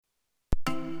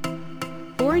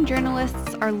foreign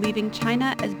journalists are leaving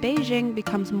China as Beijing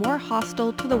becomes more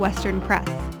hostile to the Western press.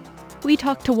 We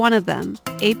talked to one of them,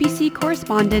 ABC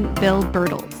correspondent Bill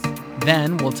Birtles.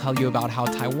 Then we'll tell you about how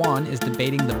Taiwan is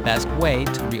debating the best way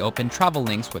to reopen travel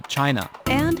links with China.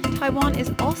 And Taiwan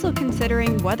is also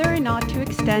considering whether or not to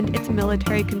extend its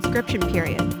military conscription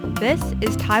period. This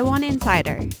is Taiwan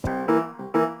Insider.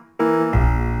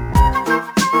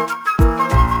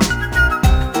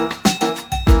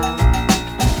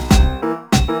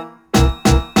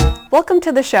 Welcome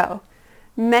to the show.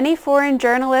 Many foreign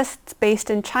journalists based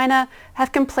in China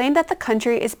have complained that the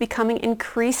country is becoming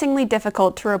increasingly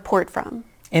difficult to report from.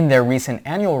 In their recent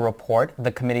annual report,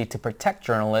 the Committee to Protect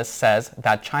Journalists says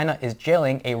that China is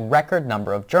jailing a record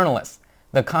number of journalists.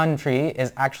 The country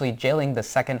is actually jailing the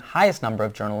second highest number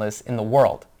of journalists in the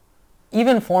world.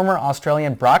 Even former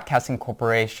Australian Broadcasting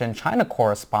Corporation China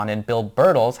correspondent Bill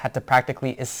Birtles had to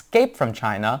practically escape from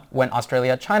China when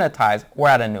Australia-China ties were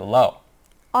at a new low.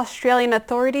 Australian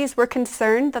authorities were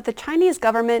concerned that the Chinese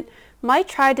government might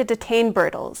try to detain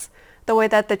Birtles, the way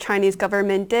that the Chinese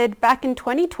government did back in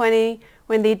 2020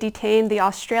 when they detained the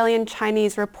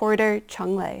Australian-Chinese reporter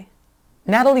Cheng Lei.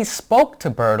 Natalie spoke to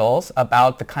Birtles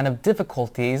about the kind of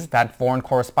difficulties that foreign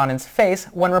correspondents face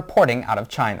when reporting out of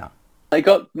China. It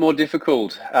got more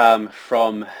difficult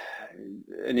from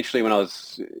initially when I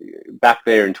was back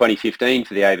there in 2015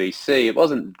 for the ABC. It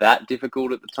wasn't that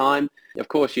difficult at the time. Of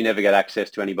course, you never get access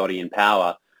to anybody in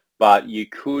power, but you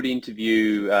could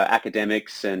interview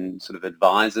academics and sort of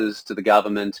advisors to the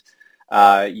government.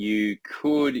 You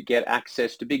could get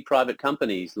access to big private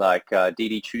companies like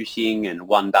Didi Chuxing and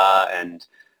Wanda, and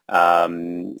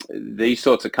these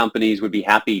sorts of companies would be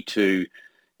happy to,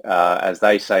 as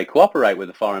they say, cooperate with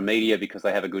the foreign media because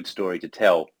they have a good story to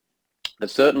tell. But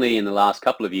certainly in the last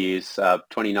couple of years,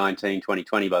 2019,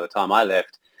 2020, by the time I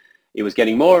left, it was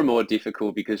getting more and more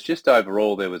difficult because just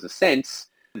overall there was a sense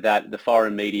that the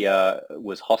foreign media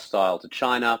was hostile to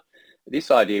China. This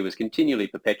idea was continually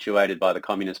perpetuated by the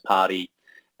Communist Party.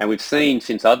 And we've seen,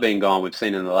 since I've been gone, we've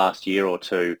seen in the last year or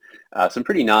two, some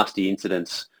pretty nasty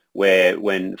incidents where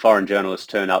when foreign journalists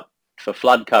turn up for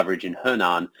flood coverage in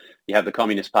Henan, you have the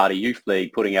Communist Party Youth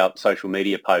League putting out social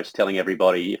media posts telling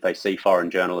everybody if they see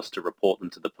foreign journalists to report them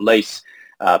to the police,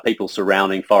 people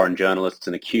surrounding foreign journalists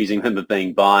and accusing them of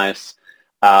being biased.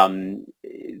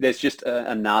 There's just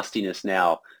a nastiness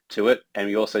now to it, and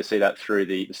we also see that through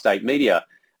the state media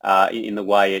in the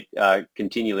way it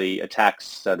continually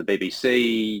attacks the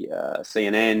BBC,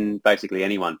 CNN, basically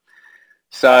anyone.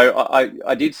 So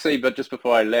I did see, but just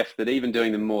before I left, that even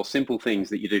doing the more simple things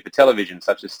that you do for television,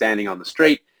 such as standing on the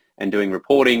street and doing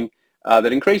reporting,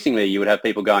 that increasingly you would have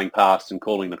people going past and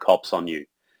calling the cops on you.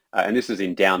 And this is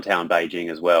in downtown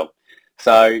Beijing as well.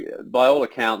 So by all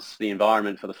accounts, the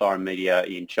environment for the foreign media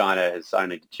in China has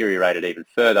only deteriorated even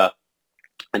further.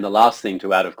 And the last thing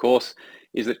to add, of course,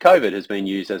 is that COVID has been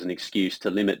used as an excuse to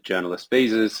limit journalist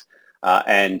visas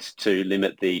and to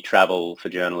limit the travel for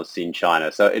journalists in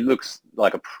China. So it looks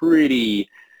like a pretty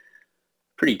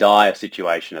dire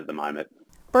situation at the moment.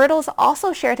 Birtles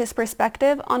also shared his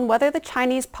perspective on whether the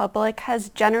Chinese public has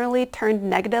generally turned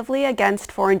negatively against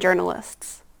foreign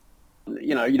journalists.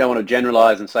 You know, you don't want to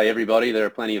generalize and say everybody. There are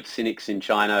plenty of cynics in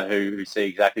China who see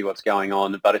exactly what's going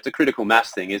on, but it's a critical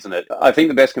mass thing, isn't it? I think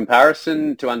the best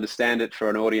comparison to understand it for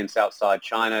an audience outside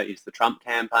China is the Trump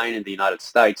campaign in the United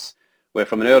States, where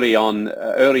from an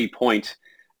early point,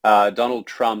 Donald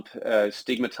Trump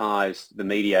stigmatized the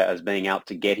media as being out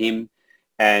to get him.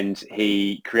 And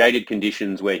he created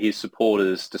conditions where his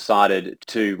supporters decided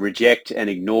to reject and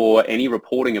ignore any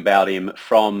reporting about him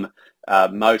from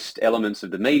most elements of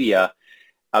the media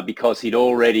because he'd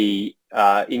already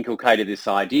inculcated this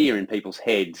idea in people's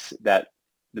heads that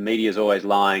the media is always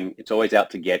lying, it's always out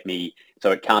to get me,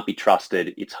 so it can't be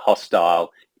trusted, it's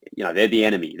hostile. You know, they're the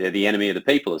enemy of the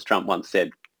people, as Trump once said.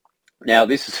 Now,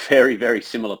 this is a very, very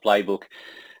similar playbook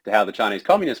to how the Chinese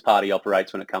Communist Party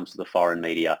operates when it comes to the foreign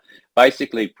media,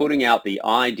 basically putting out the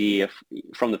idea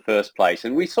from the first place.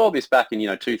 And we saw this back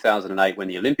in 2008 when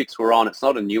the Olympics were on. It's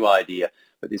not a new idea,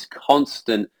 but this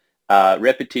constant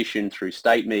repetition through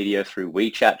state media, through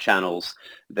WeChat channels,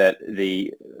 that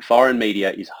the foreign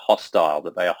media is hostile,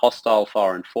 that they are hostile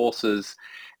foreign forces,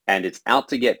 and it's out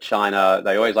to get China.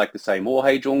 They always like to say, 抹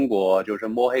黑中国, 就是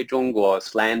抹黑中国,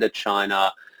 slander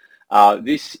China.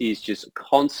 This is just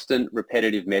constant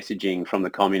repetitive messaging from the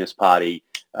Communist Party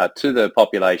to the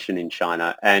population in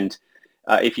China. And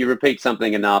if you repeat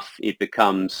something enough, it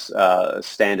becomes a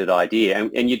standard idea.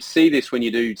 And you'd see this when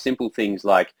you do simple things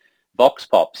like vox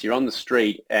pops. You're on the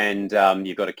street and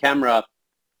you've got a camera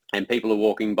and people are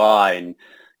walking by and,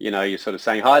 you're sort of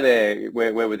saying, hi there,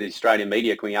 where were the Australian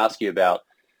media? Can we ask you about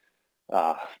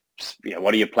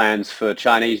what are your plans for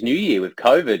Chinese New Year with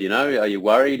COVID? Are you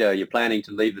worried? Are you planning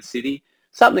to leave the city?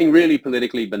 Something really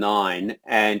politically benign.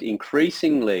 And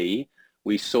increasingly,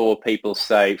 we saw people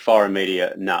say, foreign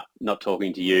media, nah, not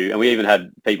talking to you. And we even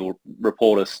had people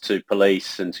report us to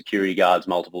police and security guards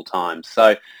multiple times.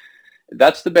 So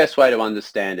that's the best way to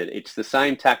understand it. It's the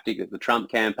same tactic that the Trump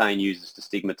campaign uses to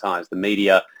stigmatize the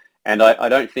media. And I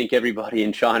don't think everybody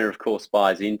in China, of course,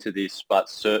 buys into this, but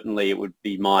certainly it would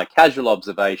be my casual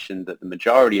observation that the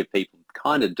majority of people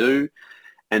kind of do.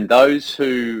 And those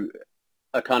who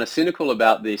are kind of cynical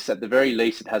about this, at the very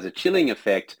least, it has a chilling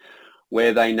effect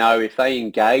where they know if they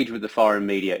engage with the foreign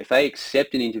media, if they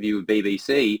accept an interview with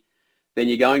BBC, then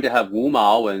you're going to have Wu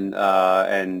Mao and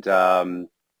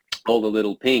all the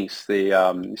little pinks, the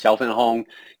Xiao Hong,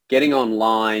 getting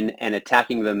online and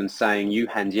attacking them and saying, you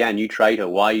Han Jian, you traitor,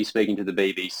 why are you speaking to the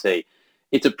BBC?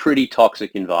 It's a pretty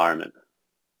toxic environment.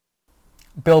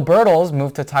 Bill Birtles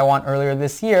moved to Taiwan earlier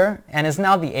this year and is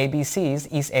now the ABC's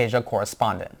East Asia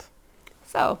correspondent.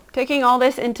 So, taking all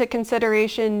this into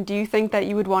consideration, do you think that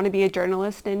you would want to be a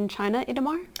journalist in China,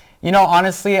 Itamar?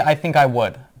 Honestly, I think I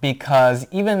would, because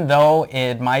even though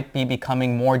it might be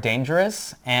becoming more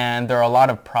dangerous and there are a lot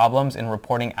of problems in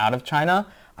reporting out of China,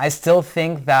 I still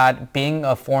think that being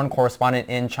a foreign correspondent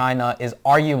in China is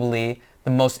arguably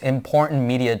the most important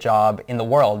media job in the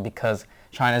world, because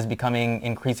China is becoming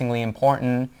increasingly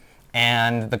important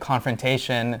and the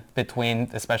confrontation between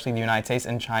especially the United States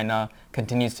and China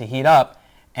continues to heat up.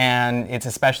 And it's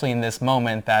especially in this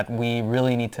moment that we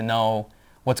really need to know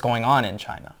what's going on in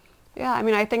China. Yeah,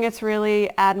 I think it's really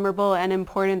admirable and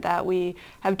important that we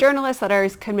have journalists that are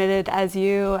as committed as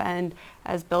you and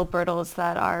as Bill Birtles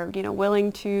that are,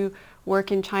 willing to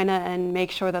work in China and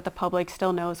make sure that the public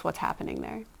still knows what's happening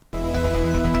there.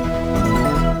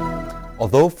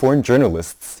 Although foreign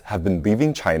journalists have been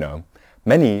leaving China,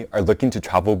 many are looking to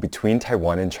travel between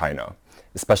Taiwan and China,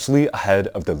 especially ahead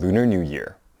of the Lunar New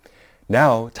Year.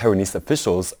 Now, Taiwanese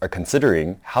officials are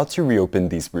considering how to reopen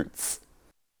these routes.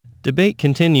 Debate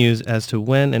continues as to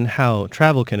when and how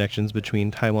travel connections between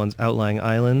Taiwan's outlying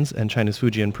islands and China's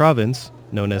Fujian province,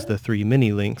 known as the Three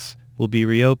Mini-Links, will be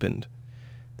reopened.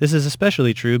 This is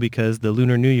especially true because the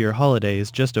Lunar New Year holiday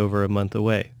is just over a month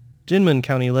away. Jinmen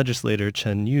County legislator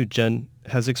Chen Yu-zhen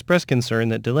has expressed concern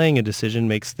that delaying a decision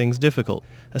makes things difficult,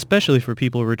 especially for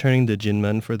people returning to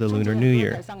Jinmen for the Lunar New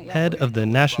Year. Head of the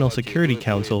National Security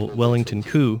Council, Wellington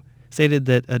Koo, stated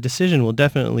that a decision will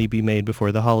definitely be made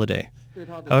before the holiday.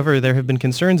 However, there have been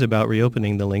concerns about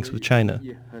reopening the links with China.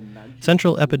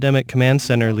 Central Epidemic Command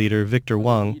Center leader Victor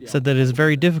Wang said that it is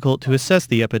very difficult to assess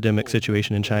the epidemic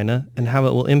situation in China and how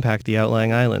it will impact the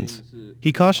outlying islands.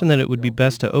 He cautioned that it would be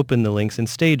best to open the links in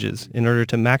stages in order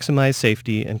to maximize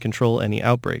safety and control any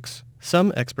outbreaks.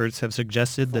 Some experts have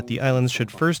suggested that the islands should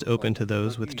first open to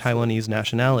those with Taiwanese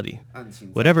nationality.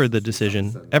 Whatever the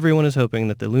decision, everyone is hoping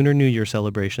that the Lunar New Year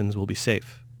celebrations will be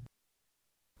safe.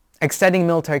 Extending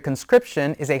military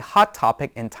conscription is a hot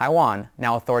topic in Taiwan.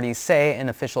 Now authorities say an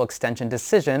official extension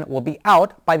decision will be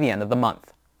out by the end of the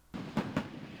month.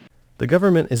 The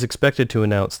government is expected to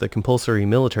announce that compulsory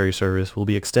military service will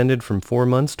be extended from 4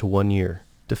 months to 1 year.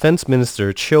 Defense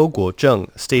Minister Chiu Kuo-zheng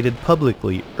stated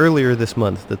publicly earlier this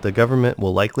month that the government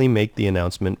will likely make the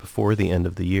announcement before the end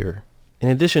of the year. In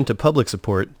addition to public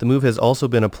support, the move has also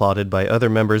been applauded by other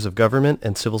members of government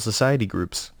and civil society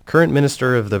groups. Current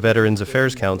Minister of the Veterans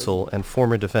Affairs Council and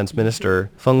former Defense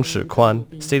Minister Feng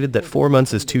Shikwan stated that 4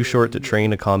 months is too short to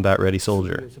train a combat-ready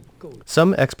soldier.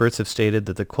 Some experts have stated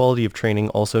that the quality of training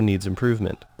also needs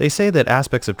improvement. They say that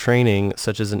aspects of training,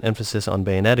 such as an emphasis on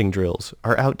bayoneting drills,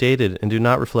 are outdated and do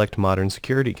not reflect modern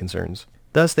security concerns.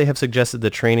 Thus, they have suggested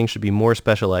that training should be more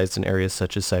specialized in areas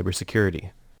such as cybersecurity.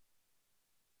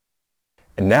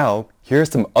 And now, here are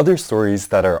some other stories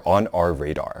that are on our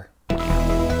radar.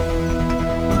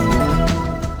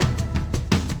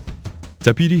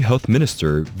 Deputy Health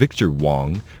Minister Victor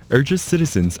Wong urges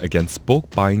citizens against bulk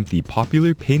buying the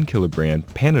popular painkiller brand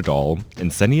Panadol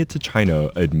and sending it to China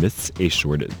amidst a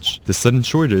shortage. The sudden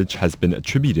shortage has been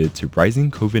attributed to rising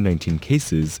COVID-19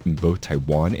 cases in both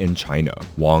Taiwan and China.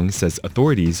 Wong says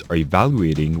authorities are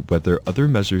evaluating whether other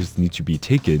measures need to be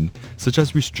taken, such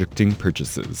as restricting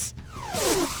purchases.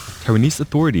 Taiwanese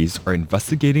authorities are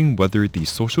investigating whether the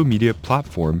social media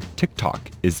platform TikTok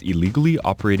is illegally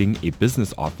operating a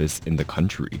business office in the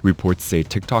country. Reports say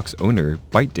TikTok's owner,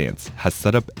 ByteDance, has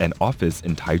set up an office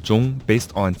in Taichung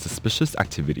based on suspicious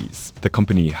activities. The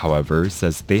company, however,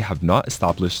 says they have not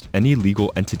established any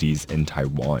legal entities in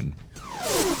Taiwan.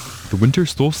 The winter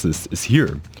solstice is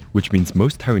here, which means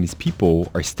most Taiwanese people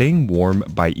are staying warm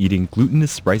by eating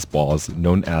glutinous rice balls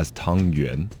known as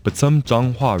tangyuan. But some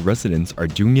Zhanghua residents are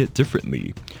doing it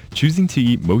differently, choosing to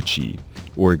eat mochi,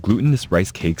 or glutinous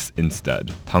rice cakes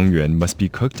instead. Tangyuan must be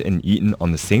cooked and eaten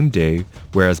on the same day,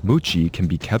 whereas mochi can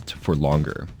be kept for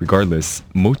longer. Regardless,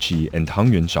 mochi and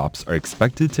tangyuan shops are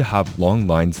expected to have long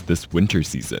lines this winter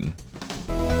season.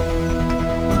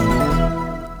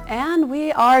 And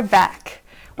we are back.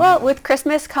 Well, with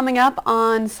Christmas coming up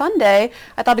on Sunday,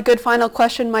 I thought a good final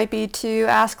question might be to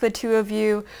ask the two of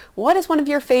you, what is one of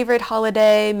your favorite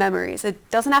holiday memories? It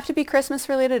doesn't have to be Christmas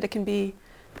related. It can be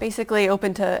basically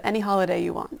open to any holiday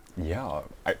you want. Yeah,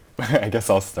 I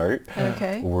guess I'll start.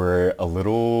 Okay. We're a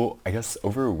little,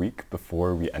 over a week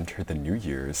before we enter the new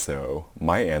year, so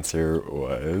my answer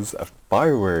was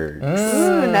fireworks.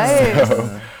 Ooh, nice.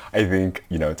 So I think,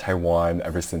 Taiwan,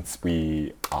 ever since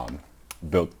we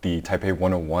built the Taipei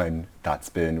 101, that's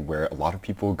been where a lot of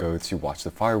people go to watch the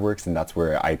fireworks, and that's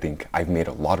where I think I've made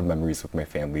a lot of memories with my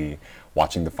family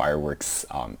watching the fireworks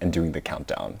and doing the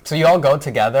countdown. So you all go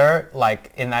together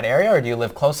like in that area, or do you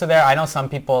live close to there? I know some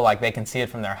people like they can see it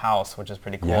from their house, which is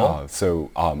pretty cool. Yeah,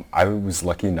 so I was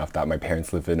lucky enough that my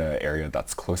parents live in an area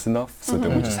that's close enough, so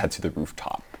then we just head to the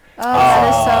rooftop. Oh, that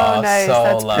is so nice. so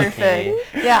That's lucky.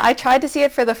 perfect. Yeah, I tried to see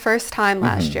it for the first time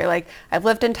last year. Like, I've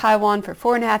lived in Taiwan for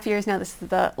 4.5 years now.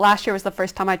 Last year was the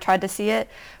first time I tried to see it.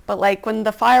 But like when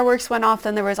the fireworks went off,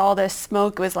 then there was all this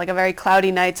smoke. It was like a very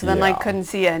cloudy night, so then Yeah. couldn't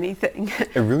see anything.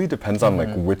 It really depends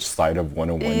on which side of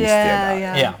 101 you stand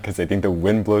at. Yeah. Because I think the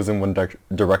wind blows in one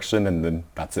direction and then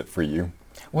that's it for you.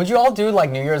 Would you all do like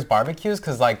New Year's barbecues?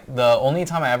 Because like the only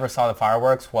time I ever saw the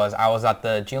fireworks was I was at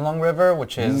the Jinlong River,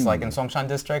 which is like in Songshan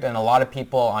district, and a lot of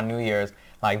people on New Year's,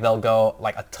 like they'll go,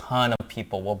 like a ton of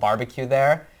people will barbecue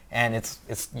there, and it's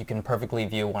you can perfectly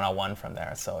view 101 from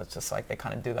there. So it's just like they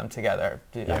kind of do them together.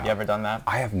 Have you ever done that?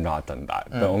 I have not done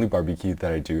that. The only barbecue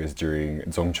that I do is during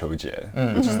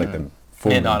Zongqiujie, which is like the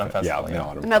full Mid-Autumn moon. Festival, Yeah, yeah.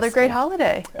 Mid-Autumn Another Festival. great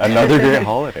holiday. Another great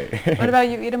holiday. What about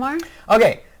you, Itamar?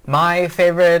 Okay, my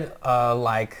favorite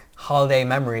like holiday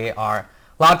memory are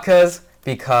latkes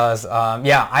because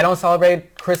I don't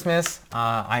celebrate Christmas.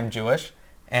 I'm Jewish,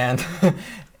 and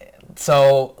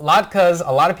so latkes.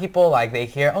 A lot of people like they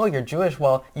hear, oh, you're Jewish.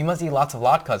 Well, you must eat lots of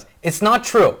latkes. It's not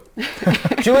true.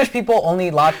 Jewish people only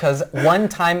eat latkes one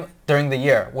time during the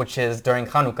year, which is during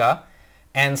Hanukkah.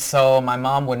 And so my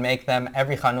mom would make them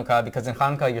every Hanukkah because in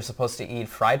Hanukkah you're supposed to eat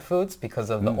fried foods because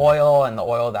of the oil and the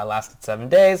oil that lasted 7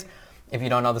 days. If you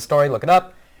don't know the story, look it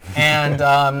up.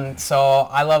 And so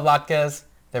I love latkes.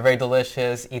 They're very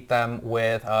delicious. Eat them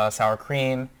with sour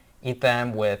cream. Eat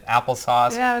them with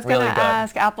applesauce. Yeah, I was really going to good.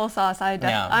 ask applesauce.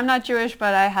 I'm not Jewish,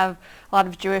 but I have a lot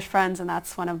of Jewish friends, and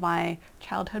that's one of my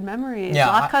childhood memories. Yeah,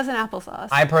 Latkes and applesauce.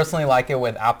 I personally like it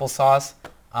with applesauce.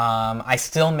 I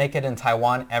still make it in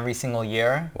Taiwan every single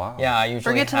year. Wow. Yeah, I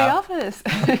usually Bring it to the office.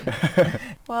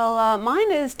 Well,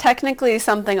 mine is technically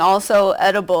something also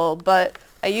edible, but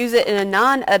I use it in a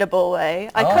non-edible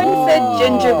way. I couldn't fit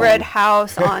gingerbread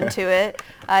house onto it.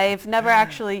 I've never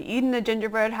actually eaten a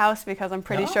gingerbread house because I'm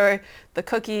pretty sure the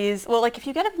cookies, well, like if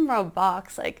you get it from a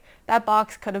box, like that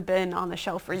box could have been on the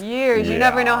shelf for years. You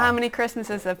never know how many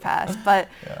Christmases have passed. But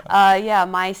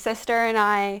my sister and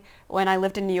I, when I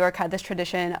lived in New York, had this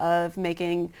tradition of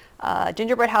making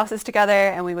gingerbread houses together,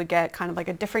 and we would get kind of like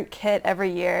a different kit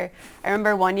every year. I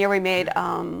remember one year we made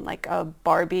like a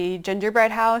Barbie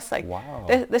gingerbread house. Like, wow.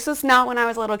 This was not when I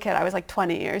was a little kid. I was like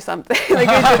 20 or something. Like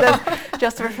we did this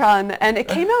just for fun, and it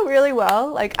came out really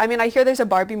well. Like, I mean, I hear there's a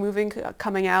Barbie movie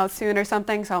coming out soon or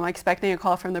something, so I'm expecting a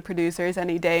call from the producers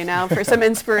any day now for some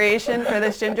inspiration for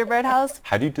this gingerbread house.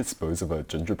 How do you dispose of a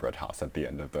gingerbread house at the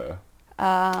end of the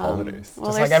holidays? Well,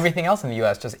 Just like everything else in the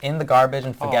U.S., just in the garbage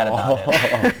and forget about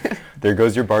it. There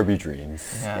goes your Barbie dreams.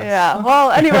 Yeah.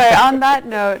 Well, anyway, on that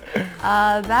note,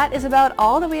 that is about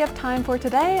all that we have time for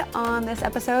today on this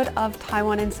episode of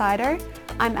Taiwan Insider.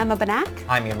 I'm Emma Banak.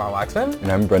 I'm Yamar Waxman.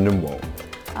 And I'm Brendan Wong.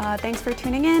 Thanks for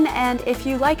tuning in, and if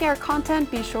you like our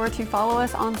content, be sure to follow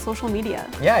us on social media.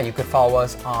 Yeah, you could follow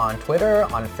us on Twitter,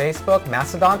 on Facebook,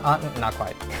 Mastodon, not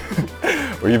quite.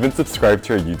 Or even subscribe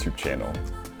to our YouTube channel.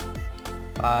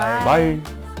 Bye. Bye.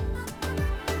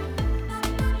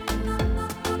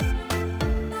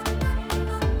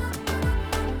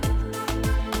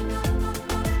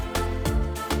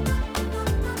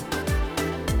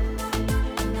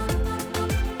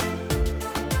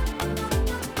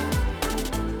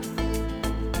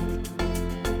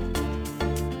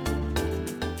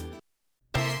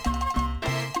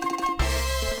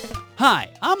 Hi,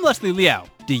 I'm Leslie Liao.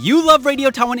 Do you love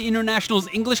Radio Taiwan International's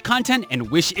English content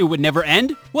and wish it would never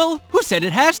end? Well, who said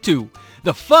it has to?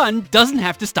 The fun doesn't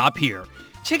have to stop here.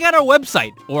 Check out our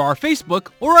website, or our Facebook,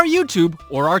 or our YouTube,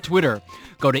 or our Twitter.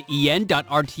 Go to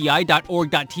en.rti.org.tw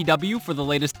for the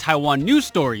latest Taiwan news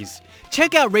stories.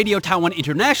 Check out Radio Taiwan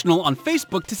International on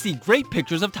Facebook to see great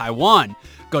pictures of Taiwan.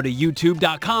 Go to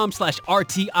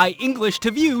youtube.com/RTI English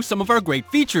to view some of our great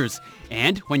features.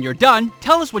 And when you're done,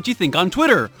 tell us what you think on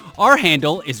Twitter. Our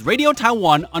handle is Radio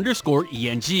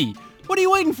Taiwan_ENG. What are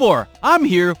you waiting for? I'm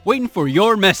here waiting for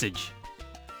your message.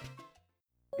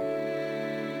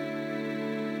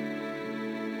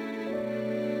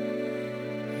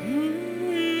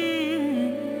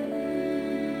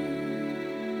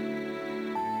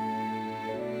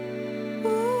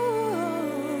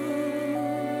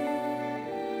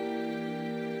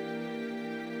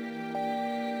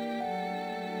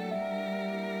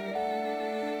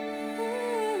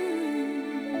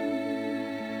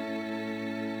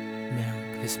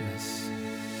 Merry Christmas.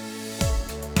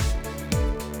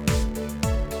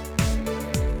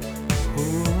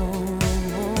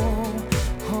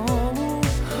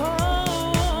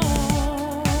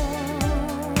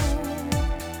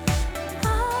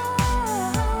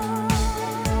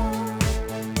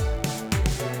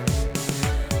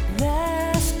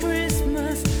 Last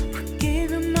Christmas I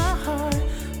gave you my heart,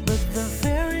 but the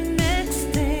very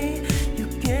next day you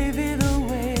gave it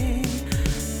away.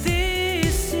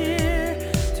 This year,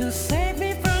 to save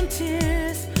me from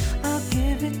tears, I'll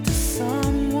give it to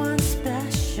someone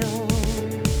special.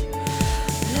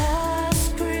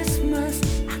 Last Christmas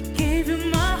I gave you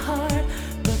my heart,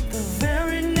 but the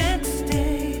very next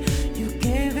day you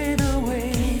gave it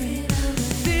away.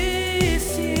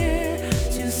 This year,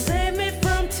 to save me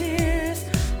from tears,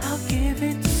 I'll give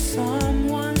it to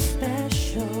someone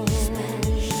special.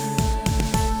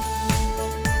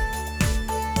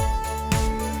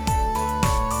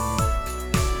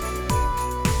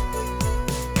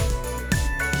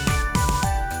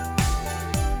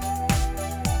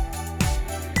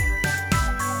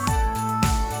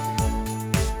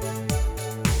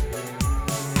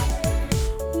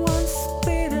 Once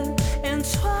bitten and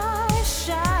twice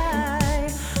shy,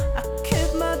 I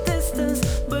keep my distance,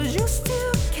 but you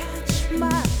still catch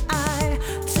my eye.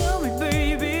 Tell me,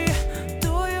 baby, do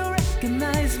you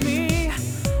recognize me?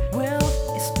 Well,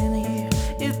 it's been a year,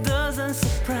 it doesn't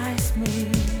surprise me.